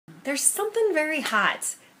There's something very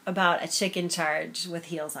hot about a chick in charge with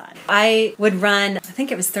heels on. I would run, I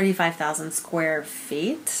think it was 35,000 square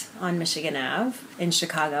feet on Michigan Ave in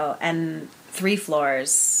Chicago, and 3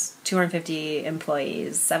 floors, 250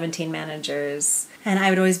 employees, 17 managers, and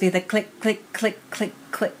I would always be the click, click, click, click,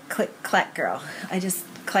 click, click, clack girl. I just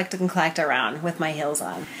clicked and clacked around with my heels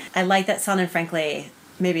on. I like that sound, and frankly,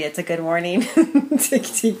 maybe it's a good warning to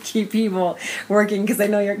keep people working because I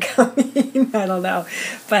know you're coming. I don't know.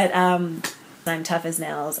 But I'm tough as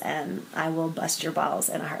nails, and I will bust your balls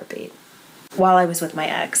in a heartbeat. While I was with my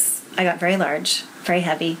ex, I got very large, very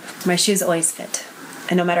heavy. My shoes always fit.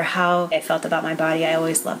 And no matter how I felt about my body, I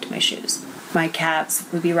always loved my shoes. My calves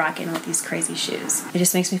would be rocking with these crazy shoes. It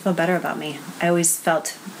just makes me feel better about me. I always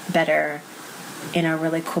felt better in a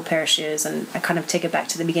really cool pair of shoes, and I kind of take it back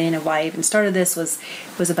to the beginning of why I even started this was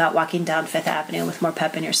about walking down Fifth Avenue with more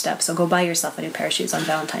pep in your step. So go buy yourself a new pair of shoes on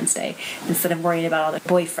Valentine's Day instead of worrying about all the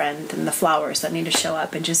boyfriend and the flowers that need to show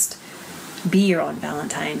up, and just be your own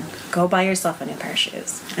Valentine. Go buy yourself a new pair of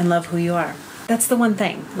shoes and love who you are. That's the one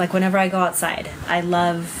thing. Like whenever I go outside, I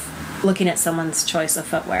love looking at someone's choice of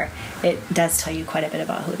footwear. It does tell you quite a bit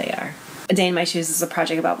about who they are. A Day in My Shoes is a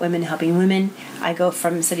project about women helping women. I go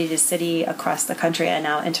from city to city across the country and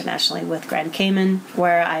now internationally with Grand Cayman,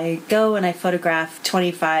 where I go and I photograph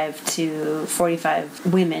 25 to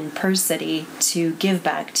 45 women per city to give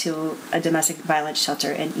back to a domestic violence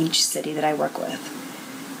shelter in each city that I work with.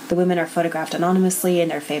 The women are photographed anonymously in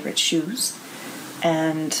their favorite shoes,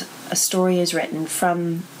 and a story is written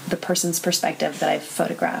from the person's perspective that I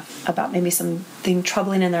photograph about maybe something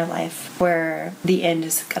troubling in their life where the end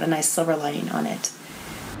has got a nice silver lining on it.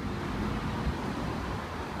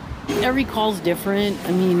 Every call's different.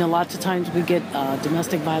 I mean, lots of times we get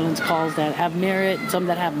domestic violence calls that have merit, some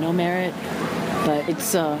that have no merit, but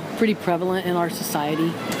it's pretty prevalent in our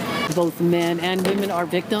society. Both men and women are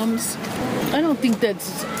victims. I don't think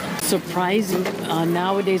that's surprising.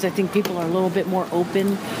 Nowadays, I think people are a little bit more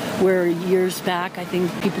open, where years back, I think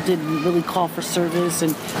people didn't really call for service,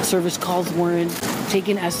 and service calls weren't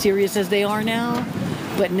taken as serious as they are now.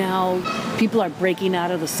 But now, people are breaking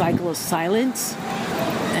out of the cycle of silence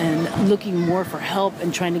and looking more for help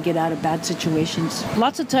and trying to get out of bad situations.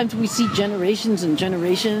 Lots of times we see generations and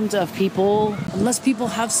generations of people, unless people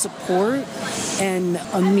have support and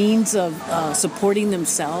a means of supporting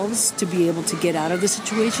themselves to be able to get out of the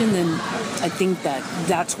situation, then I think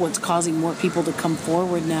that's what's causing more people to come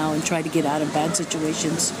forward now and try to get out of bad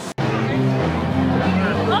situations.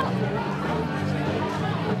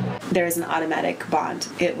 There is an automatic bond.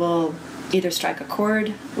 It will either strike a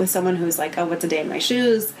chord with someone who's like, oh, what's a day in my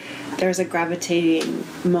shoes? There's a gravitating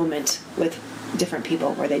moment with different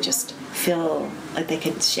people where they just feel like they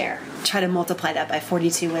can share. Try to multiply that by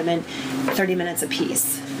 42 women, 30 minutes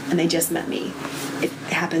apiece, and they just met me. It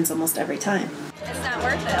happens almost every time. It's not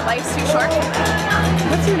worth it. Life's too short for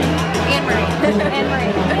that. What's your name?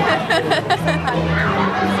 Anne-Marie.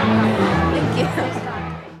 Thank you.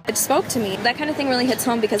 It spoke to me. That kind of thing really hits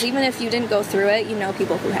home because even if you didn't go through it, you know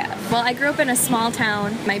people who have. Well, I grew up in a small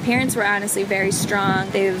town. My parents were honestly very strong.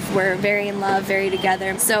 They were very in love, very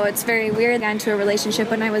together. So it's very weird. I got into a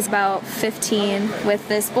relationship when I was about 15 with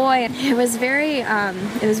this boy. It was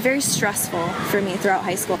very stressful for me throughout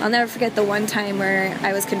high school. I'll never forget the one time where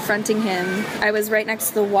I was confronting him. I was right next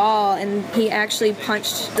to the wall and he actually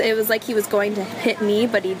punched. It was like he was going to hit me,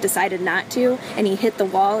 but he decided not to, and he hit the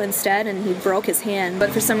wall instead and he broke his hand. But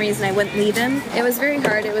for some reason I wouldn't leave him. It was very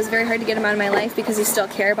hard. It was very hard to get him out of my life because you still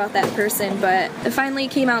care about that person, but it finally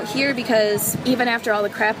came out here because even after all the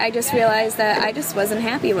crap, I just realized that I just wasn't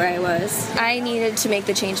happy where I was. I needed to make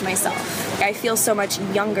the change myself. I feel so much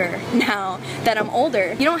younger now that I'm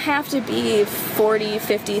older. You don't have to be 40,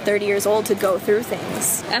 50, 30 years old to go through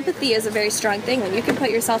things. Empathy is a very strong thing when you can put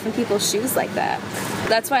yourself in people's shoes like that.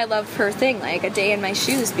 That's why I love her thing, like A Day in My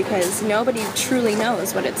Shoes, because nobody truly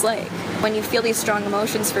knows what it's like. When you feel these strong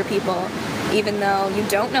emotions for people, even though you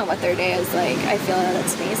don't know what their day is like, I feel that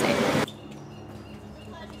it's amazing.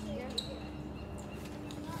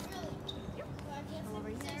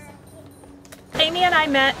 Amy and I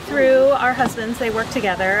met through our husbands. They work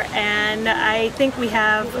together, and I think we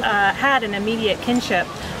have had an immediate kinship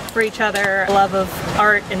for each other, love of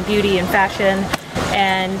art and beauty and fashion.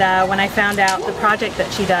 And when I found out the project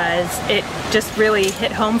that she does, it just really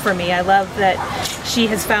hit home for me. I love that she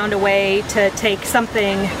has found a way to take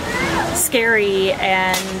something scary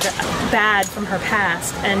and bad from her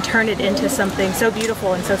past and turn it into something so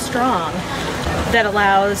beautiful and so strong that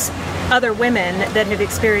allows other women that have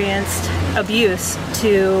experienced abuse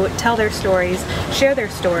to tell their stories, share their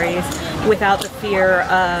stories without the fear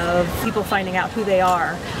of people finding out who they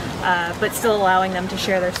are but still allowing them to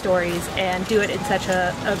share their stories and do it in such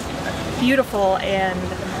a beautiful and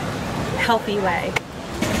healthy way.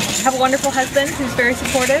 I have a wonderful husband who's very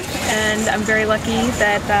supportive, and I'm very lucky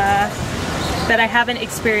that that I haven't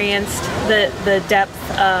experienced the depth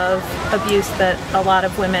of abuse that a lot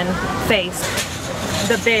of women face.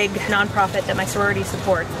 The big nonprofit that my sorority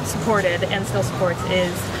supported and still supports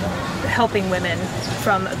is helping women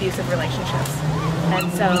from abusive relationships.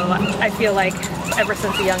 And so I feel like ever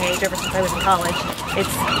since a young age, ever since I was in college,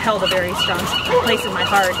 it's held a very strong place in my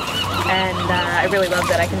heart, and I really love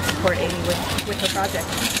that I can support Amy with her project.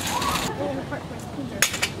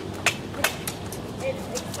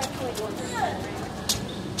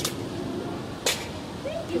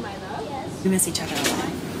 We miss each other a lot.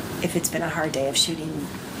 If it's been a hard day of shooting,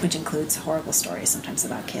 which includes horrible stories sometimes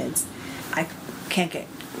about kids, I can't get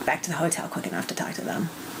back to the hotel quick enough to talk to them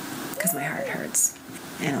because my heart hurts.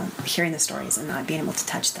 You know, hearing the stories and not being able to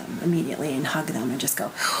touch them immediately and hug them and just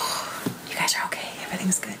go, oh, you guys are okay,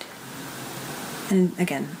 everything's good. And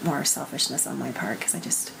again, more selfishness on my part because I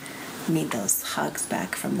just need those hugs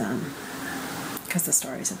back from them because the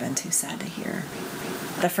stories have been too sad to hear.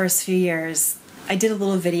 The first few years, I did a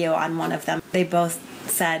little video on one of them. They both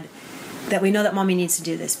said that we know that Mommy needs to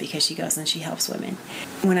do this because she goes and she helps women.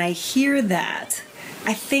 When I hear that,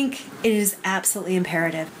 I think it is absolutely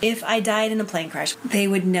imperative. If I died in a plane crash, they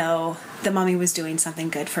would know that Mommy was doing something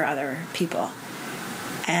good for other people.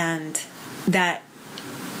 And that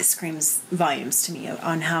screams volumes to me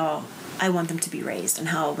on how I want them to be raised and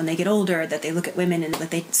how when they get older that they look at women and that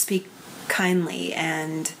they speak kindly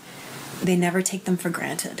and they never take them for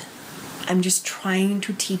granted. I'm just trying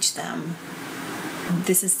to teach them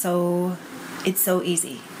it's so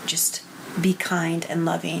easy. Just be kind and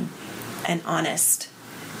loving and honest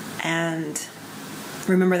and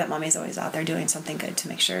remember that Mommy's always out there doing something good to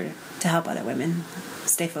make sure to help other women.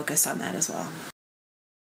 Stay focused on that as well.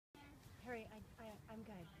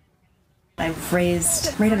 I've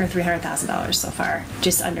raised right under $300,000 so far,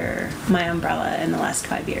 just under my umbrella in the last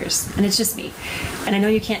 5 years. And it's just me. And I know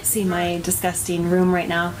you can't see my disgusting room right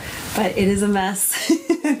now, but it is a mess.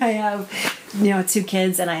 I have, 2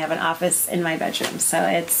 kids and I have an office in my bedroom. So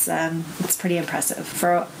it's pretty impressive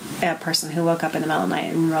for a person who woke up in the middle of the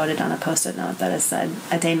night and wrote it on a Post-it note that has said,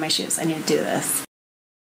 "A day in my shoes, I need to do this."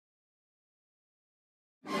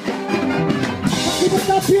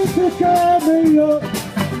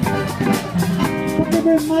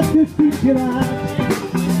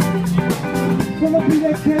 Solo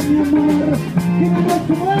pide que mi amor, que no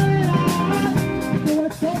se muera, que le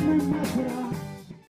tome más